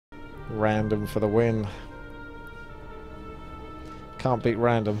Random for the win. Can't beat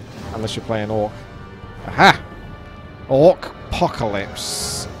random unless you're playing Orc. Aha! Orc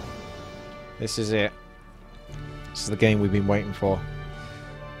Apocalypse. This is it. This is the game we've been waiting for.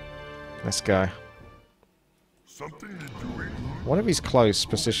 Let's go. One of these close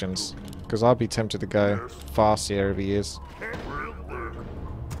positions, because I'd be tempted to go fast here if he is.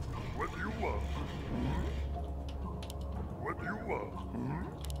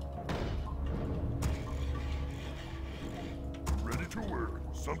 Ready to work.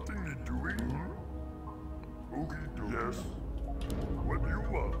 Something you're doing? Okay, yes. What do you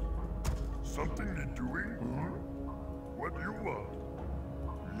want? Something you're doing? What do you want?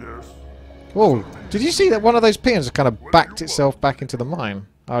 Yes. Whoa, did you see that one of those pins kind of backed itself back into the mine?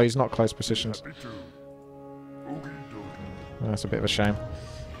 Oh, he's not close positions. Oh, that's a bit of a shame.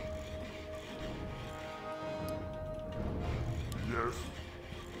 Yes.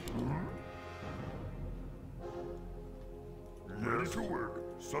 Ready to work.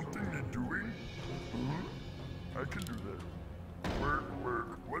 Something you're doing? I can do that. Work.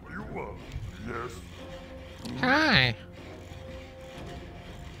 What do you want? Yes. Hi.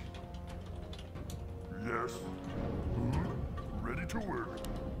 Yes. Ready to work.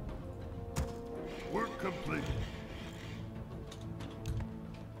 Work complete.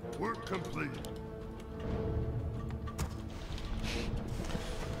 Work complete.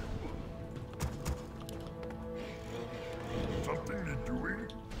 Something you're doing?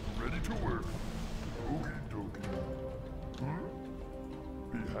 Ready to work. Okie dokie.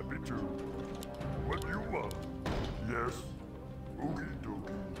 Be happy to. What do you want? Yes. Okie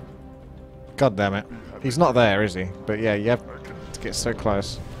dokie. God damn it. He's not there, is he? But yeah, you have to get so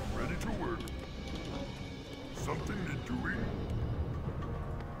close. Ready to work. Something you're doing?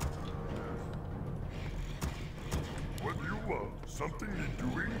 What do you want? Something you're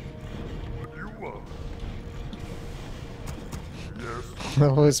doing? What do you want? Yes.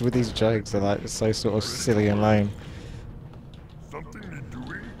 Always with these jokes, they're like so sort of silly and lame. Something you're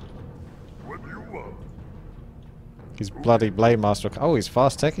doing? What do you want? He's bloody Blade Master. Oh, he's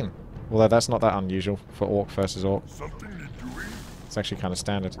fast taking. Although that's not that unusual for Orc versus Orc. Something you're doing? It's actually kind of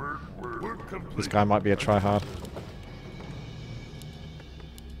standard. Work complete. This guy might be a tryhard.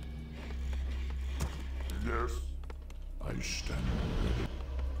 Yes. I stand ready.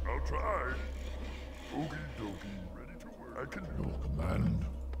 I'll try. Okie dokie. Ready to work. I can do your command.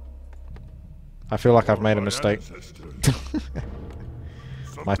 I feel like I've made a mistake.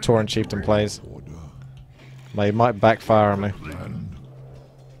 My Tauren Chieftain plays. They might backfire on me.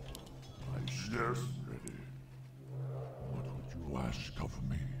 Yes. Ready. What would you ask of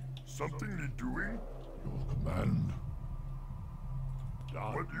me? Something you're doing? Your command.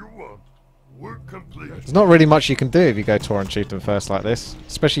 What do you want? Work complete. There's not really much you can do if you go Tauren Chieftain first like this.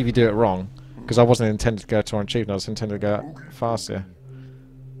 Especially if you do it wrong. Because I wasn't intended to go Tauren Chieftain, I was intended to go fast here.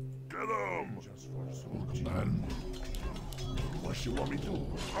 Get him! Man. What you want me to do?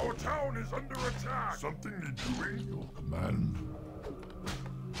 Our town is under attack! Something you're doing? Your command.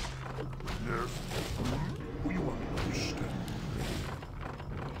 Yes. Who you want me to stand?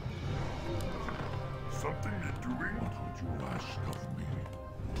 Something you're doing? What would you ask of me?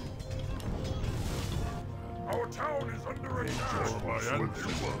 Our town is under attack! Just my answer.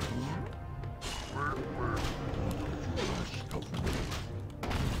 Where? Ask of me.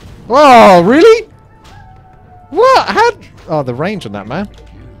 Whoa, really? What? How? Oh, the range on that, man.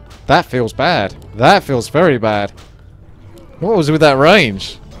 That feels bad. That feels very bad. What was with that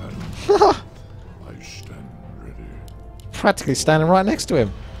range? I stand ready. Practically standing right next to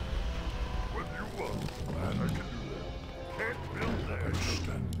him. What do you want? Man, I can do that. Can't build that. I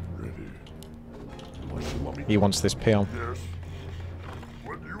stand ready. What you want me? He wants this peon. Yes.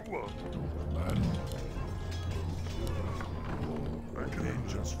 What do you want? Man. I can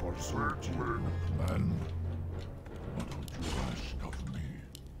just for search. Man. What would you ask of me?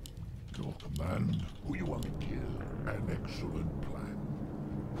 Your command. Who you want me to kill? An excellent plan.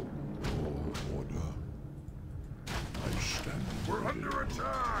 Your order. I stand. We're under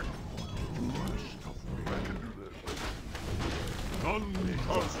attack! What would you ask of me? I can do that. None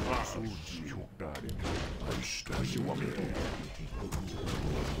of us. You got it. I stand. What you want me to do?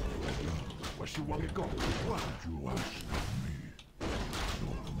 What you want me to go? What would you ask of me?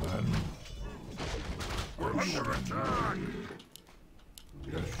 Your command. We're under attack!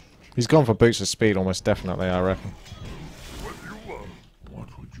 Yes. He's gone for boots of speed almost definitely, I reckon. What do you want? What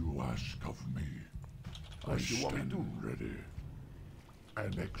would you ask of me? I stand ready.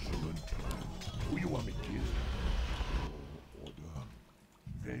 An excellent plan. Who you want me to kill? Order.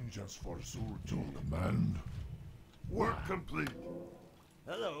 Vengeance for Sultan. Command. Work complete.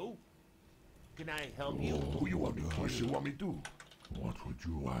 Hello. can I help you? Who you want me? What you want me to do? What would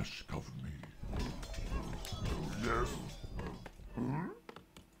you ask of me? Yes.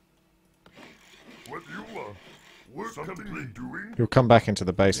 What do you want? Work something doing? He'll come back into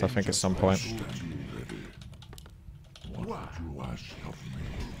the base, I think, at some point. What would you ask of me?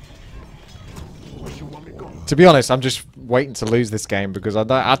 What you want me go? To be honest, I'm just waiting to lose this game because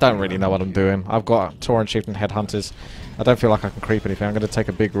I don't really know what I'm doing. I've got Tauren Chief and Headhunters. I don't feel like I can creep anything. I'm going to take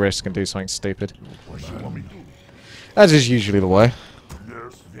a big risk and do something stupid. What you want me do? As is usually the way.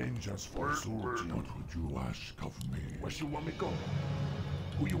 Yes, vengeance for soldier. What would you ask of me? Where you want me go?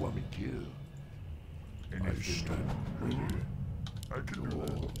 Who you want me kill? I stand ready. I can do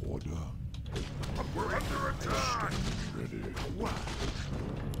that. Order. We're under attack. Ready. What?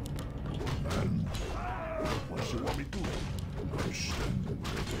 Man, what you want me do? I stand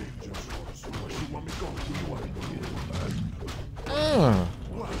ready. Just where you want me go? Who you want me kill? Man.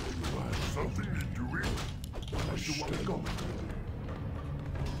 What? Something you doing? Where you want me go?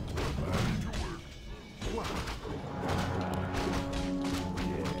 Man, to work. What?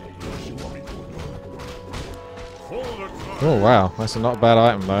 Oh wow, that's a not bad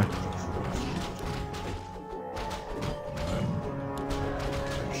item though.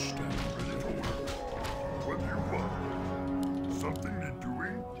 What do you want? Something you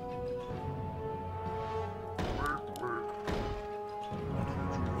doing? Work. What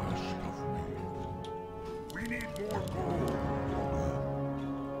would you ask of me? We need more gold.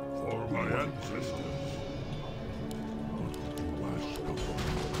 For my ancestors. What would you ask of me?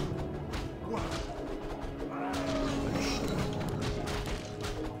 What?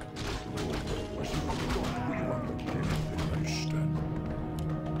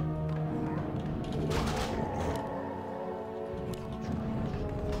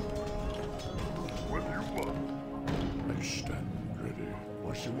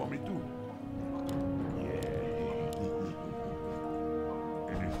 What you want me to do?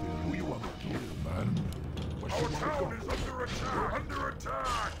 Anything who you want me to kill, man? Our town is under attack! We're under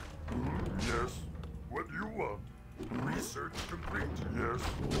attack! Yes. What do you want? Research complete. Yes.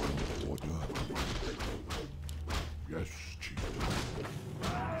 Order. Yes, chieftain.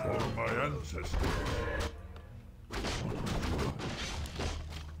 For my ancestors.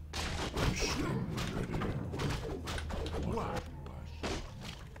 I stand ready. What?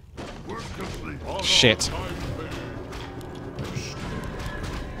 Shit. Who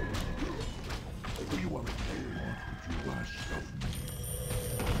you want me to kill? What would you ask of me?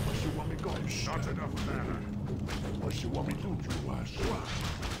 What you want me go? Not enough matter. What you want me to do? You ask what?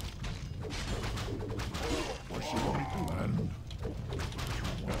 What you want me to do, man?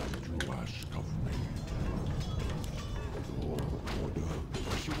 What would you ask of me? Order.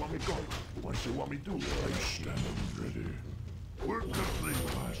 What you want me go? What you want me to do? I stand ready. Work complete.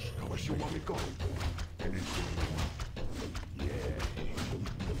 What you want me go? Anything you want? Yeah.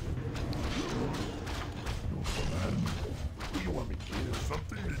 No command. Who you want me to kill?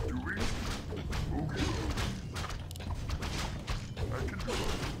 Something you doing? Okay. I can do it.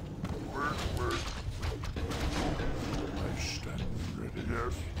 Work. I stand ready.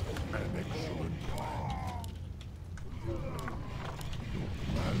 Yes. An excellent plan. No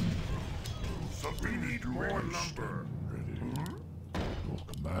command. Something you doing? More lumber. No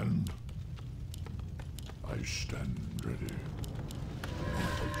command. I stand ready.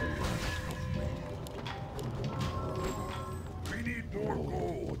 What would you ask of me? We need more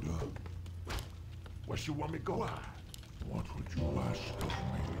gold. Order. Where you want me go? What would you ask of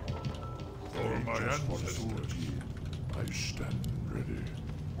me? For my ancestors. I stand ready.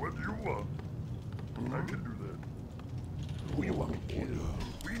 What do you want? I can do that. Who you want me to kill?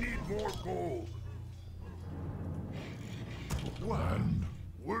 We need more gold. One.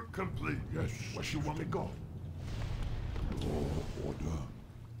 Work complete. Yes. Where you want me go? Order.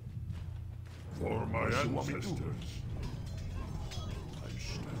 For my ancestors. I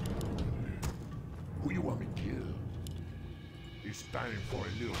stand ready. Who you want me to kill? It's time for a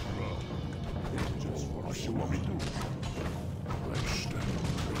little run. Just what you want me to do? I stand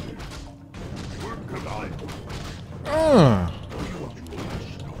ready. Work complete. Who you want me to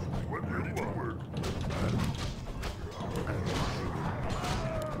ask of me? What do you want? Work.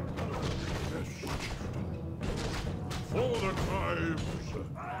 For the tribes!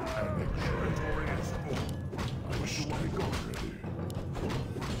 And the territory is full. I wish you want to go ready.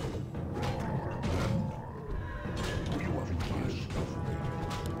 And who you want to ask of me?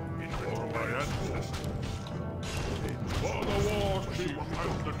 For my ancestors. For the war chief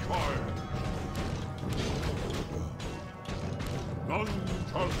and the tribe. None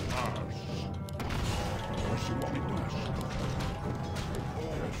shall pass. What you want me to ask of me?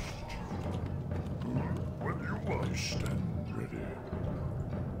 Yes, chief.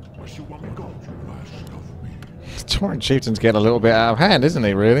 Tauren Chieftain's getting a little bit out of hand, isn't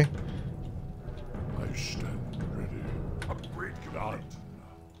he, really? I stand ready. Upgrade command.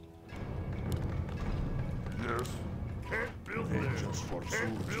 Yes. Can't build there. Just for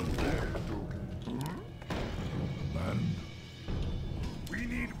can't build there. Command. We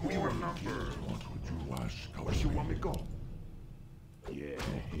need more numbers. What would you ask? Where you want me to go? Yeah.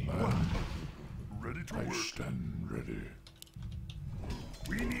 Command. Ready to work. I stand ready.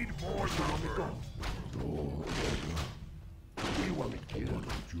 We need more numbers. Your order. Where you want me to kill? What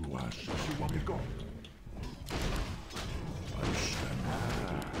would you ask? Where you want me to go? I stand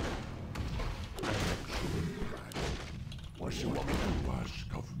ready. An excellent plan. What you want me to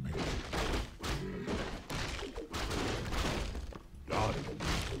ask of me? Done.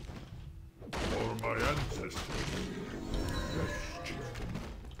 For my ancestors. Yes, chieftain.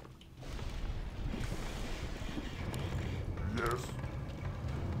 Yes.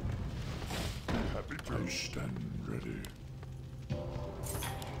 Happy to. I stand ready. Your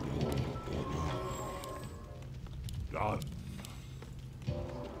order. Done.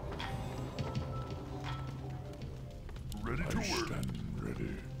 Ready to work. I stand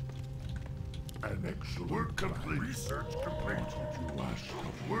ready. An excellent work complete. Research complete. What would you ask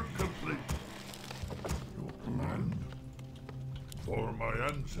of work complete? Your command. For my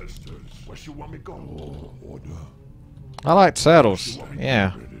ancestors. Where you want me to go? Your order. I like turtles.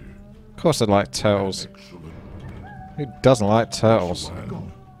 Yeah. Of course I like turtles. Who doesn't like turtles?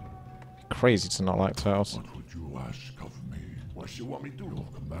 Crazy to not like turtles. What would you ask of me? What you want me to do? Your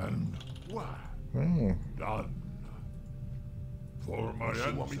command. Why? Done. For my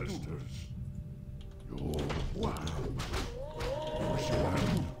ancestors. Your why? What you want me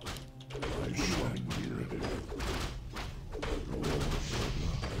to do? I stand ready. Your order.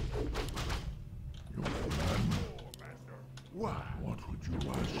 Your command. Why? What would you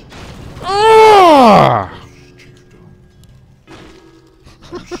ask? Ah! Chieftain.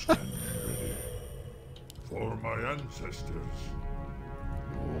 I stand ready. For my ancestors.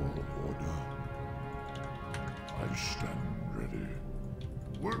 Your order. I stand ready.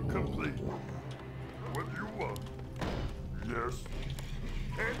 Work complete. What do you want? Yes.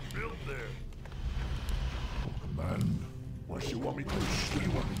 Can't build there. Your command. What you want me to do? What you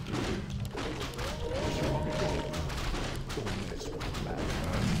want me to do? What you want me to do? Don't mess with my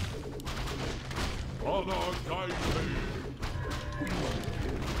man. Honor guide me. Who you want me to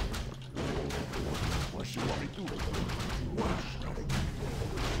kill? What you want me to do? What?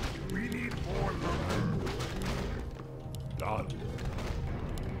 We need more numbers. Done.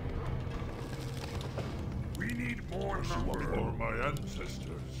 We need more numbers. For my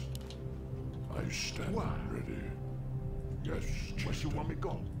ancestors. I stand ready. Yes, where you want me to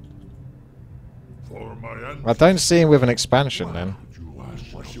go? For my ancestors. I don't see him with an expansion then.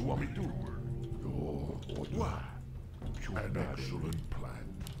 What you want me to do? Your order. An excellent plan.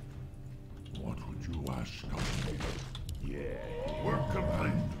 What would you ask of me? Yeah. Work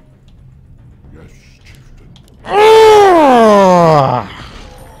complete. Yes, chieftain.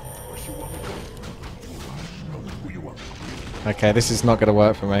 What you want me to do? What you ask of me? Who you want me to do? Okay, this is not going to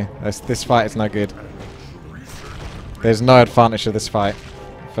work for me. This fight is no good. There's no advantage of this fight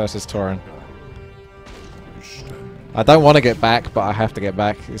versus Tauren. I don't want to get back, but I have to get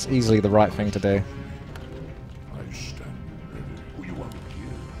back. It's easily the right thing to do. I stand ready. Who you want to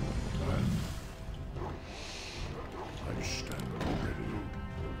kill? Man. I stand ready.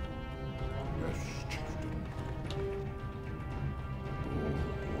 Yes, chieftain. Your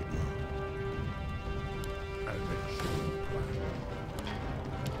order. An excellent plan.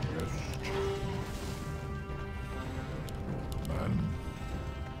 Yes, chieftain. Your command.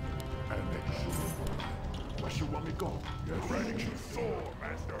 An excellent plan. Where you want me to go? Yes, ready. Soar,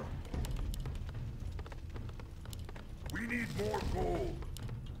 master. We need more gold.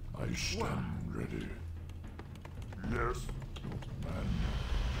 I stand ready. Yes. Your command.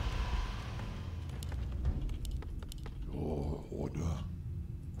 Your order.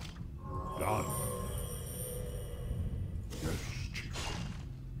 Done. Yes, chieftain.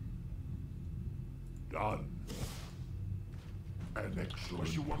 Done. An excellent where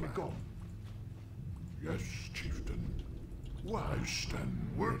you want me to go? Yes, chieftain. Why? I stand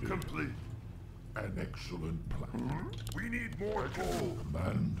ready. Work complete. An excellent plan. We need more gold.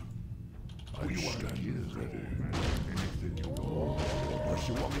 Command. I stand ready. Anything you want. What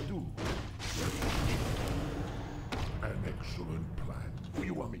you want me to do? Yes, an excellent plan. Who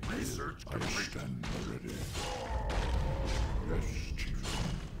you want me to research? I stand ready. Yes,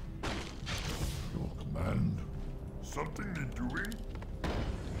 chieftain. Your command. Something you're doing?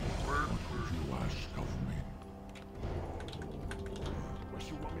 What would you ask of me? Where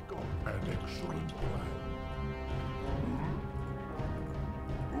you want me to go? An excellent plan.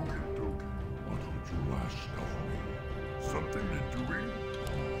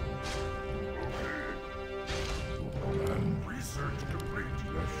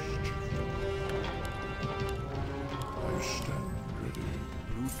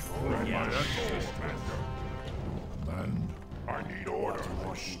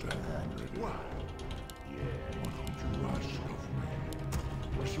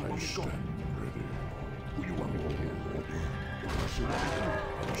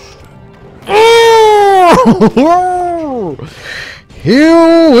 Oh!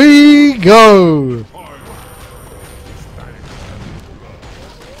 Here we go.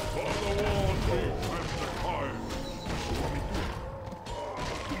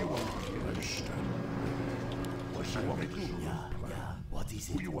 What is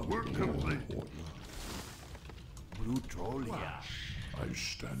it? We're complete. Blue troll, yeah. I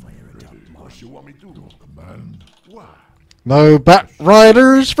stand ready. What you want me to do? Command. What? No bat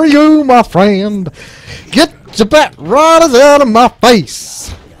riders for you, my friend. Get the bat riders out of my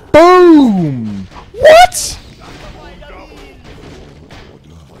face. Boom. What?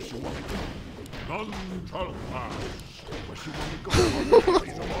 None shall pass. What you want me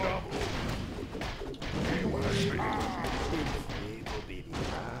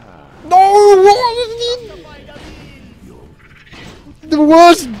to No. The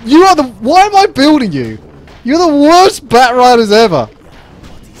worst. You are the. Why am I building you? You're the worst bat riders ever.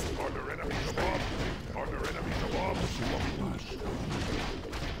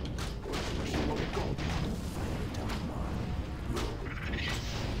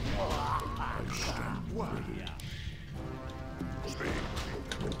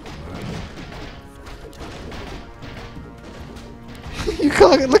 You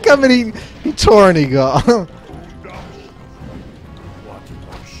can't look how many Tauren he got.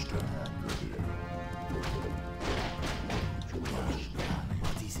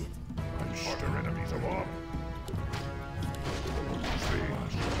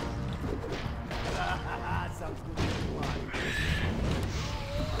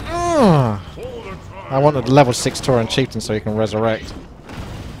 I wanted a level 6 Tauren Chieftain so he can resurrect.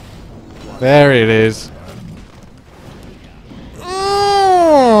 There it is.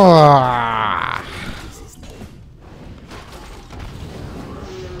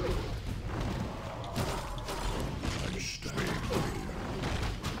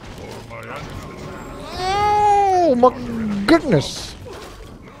 Oh my goodness!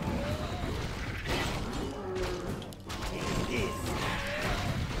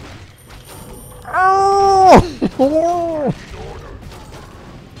 Oh! Oh!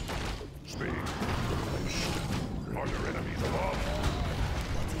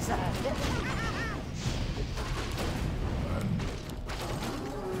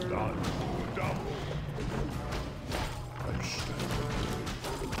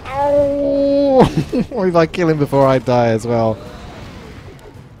 Or if I kill him before I die as well.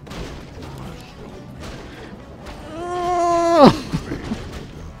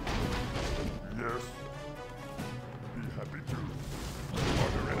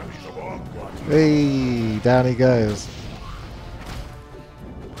 Hey, down he goes.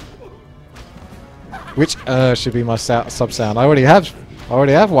 Which should be my sub sound? I already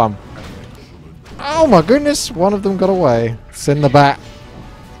have one. Oh my goodness! One of them got away. Send the bat.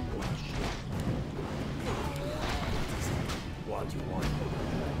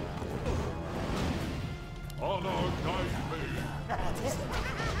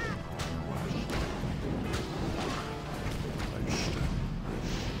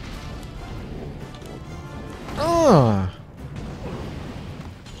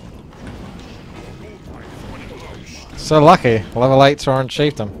 So lucky, level 8 Tauren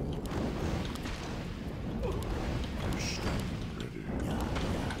Chieftain.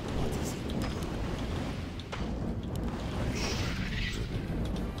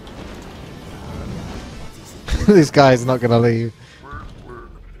 This guy's not gonna leave.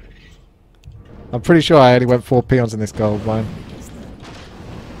 I'm pretty sure I only went 4 peons in this gold mine.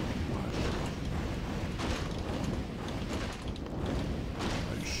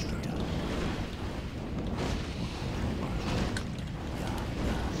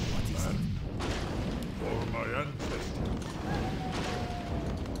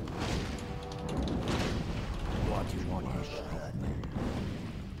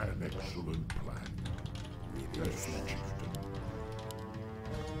 An excellent plan. Yes, Chieftain.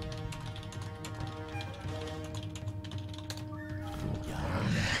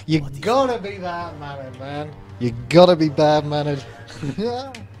 You gotta be bad-mannered, man. You gotta be bad-mannered.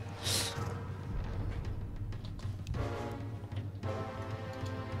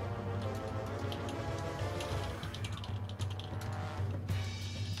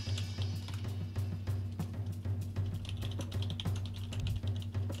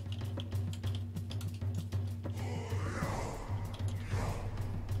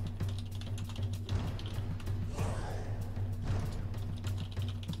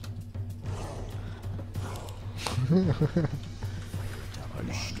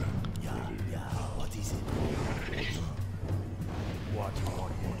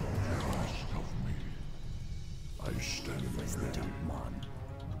 What you want? Ask of me. I stand ready. Man.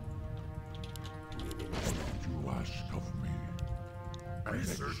 You ask of me. An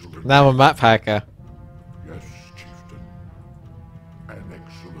excellent, Now I'm a map hacker. yes, chieftain. An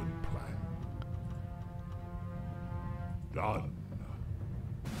excellent plan. Done.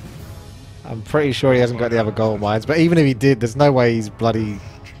 I'm pretty sure he hasn't got the other gold mines, but even if he did, there's no way he's bloody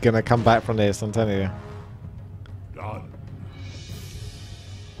gonna come back from this, I'm telling you. Done.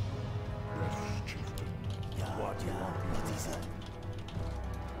 Yes, chieftain. What you want? What is it?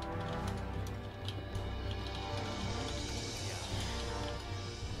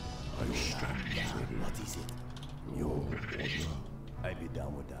 I stand ready. What is it? You. I be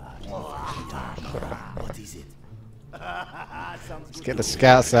down with that. Yeah. What is it? Sounds Let's good. get the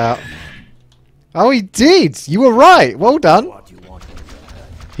scouts out. Oh, he did! You were right! Well done! What you want?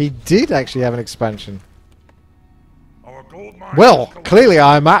 He did actually have an expansion. Our gold mine Well, is collapsed. clearly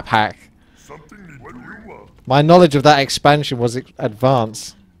I map hack. Something what do you want? My knowledge of that expansion was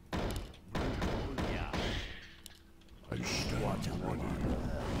advanced. I stand What you want? ready.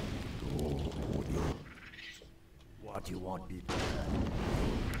 What you want, people?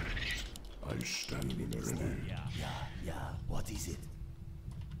 I stand ready. Yeah. What is it?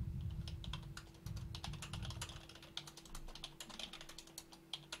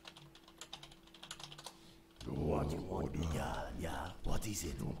 What you want? Yeah. What is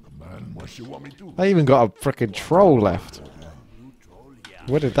it? Man, what you want me to? They even got a frickin' troll left.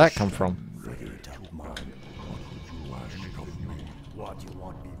 Where did that come from? You ask of me. What you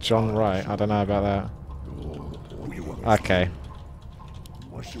want, people? John Wright? I don't know about that. Okay.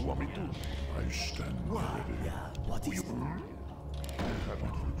 What you want me to? I stand ready. Yeah. What is it? What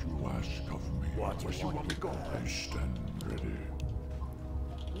would you ask of me? What you want me to? I stand ready.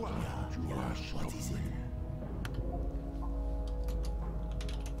 What would you ask What of is me? it?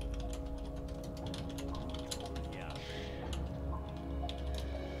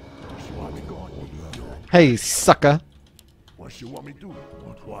 What you want me to? Hey, sucker! What you want me to?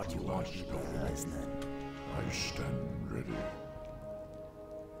 What you want, people? Listening. I stand ready.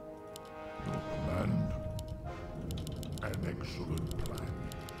 Your command. An excellent plan.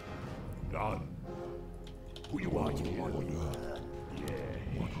 Done. Who you want? What you want, people?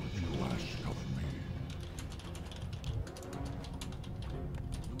 What would you ask of me?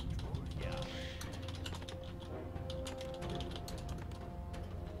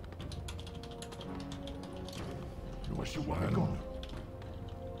 What you want me to?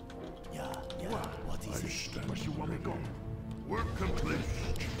 Yeah. What is I it? stand what you want me to? Work complete.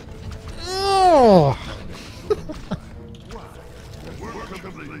 Oh! Work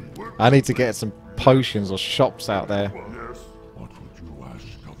complete. Work. I need to get some potions or shops out there. Yes. What would you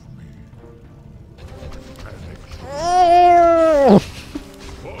ask of me? An excellent Oh!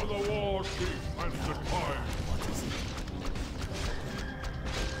 for the war chief and the time.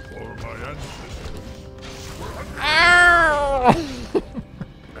 For my ancestors. Ow!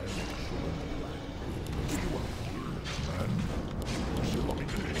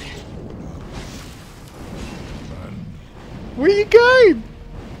 Where you going?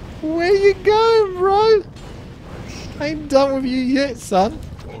 Where you going, bro? I ain't done with you yet, son.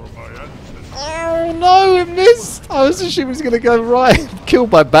 For my ancestors. Oh no, we missed! I was assuming he was gonna go right. Killed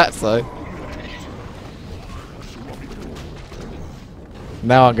by bats though.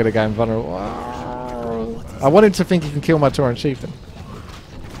 Now I'm gonna go invulnerable. I want him to think he can kill my Tauren Chieftain.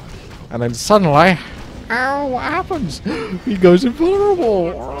 And then suddenly, ow, what happens? He goes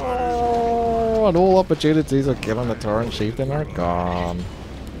invulnerable. Oh, and all opportunities of killing the Tauren Chieftain are gone.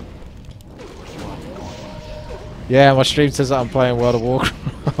 Yeah, my stream says that I'm playing World of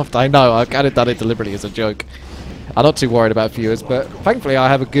Warcraft. I know, I kind of done it deliberately as a joke. I'm not too worried about viewers, but thankfully I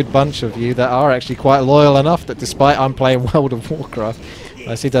have a good bunch of you that are actually quite loyal enough that despite I'm playing World of Warcraft,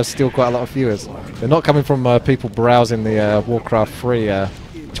 I seem to have still quite a lot of viewers. They're not coming from people browsing the Warcraft 3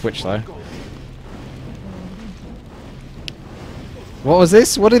 Twitch though. What was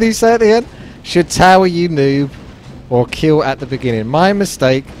this? What did he say at the end? Should tower you noob or kill at the beginning. My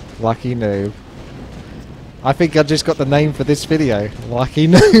mistake, lucky noob. I think I just got the name for this video. Lucky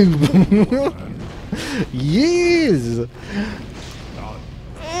noob. Yes.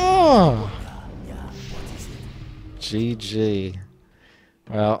 Oh. GG.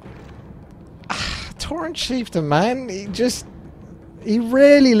 Well, Tauren Chieftain, man, he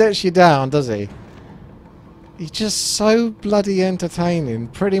rarely lets you down, does he? He's just so bloody entertaining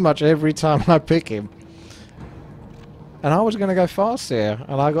pretty much every time I pick him. And I was going to go fast here,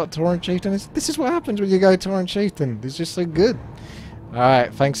 and I got Tauren Chieftain. This is what happens when you go Tauren Chieftain. It's just so good.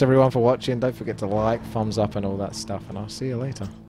 Alright, thanks everyone for watching. Don't forget to like, thumbs up and all that stuff, and I'll see you later.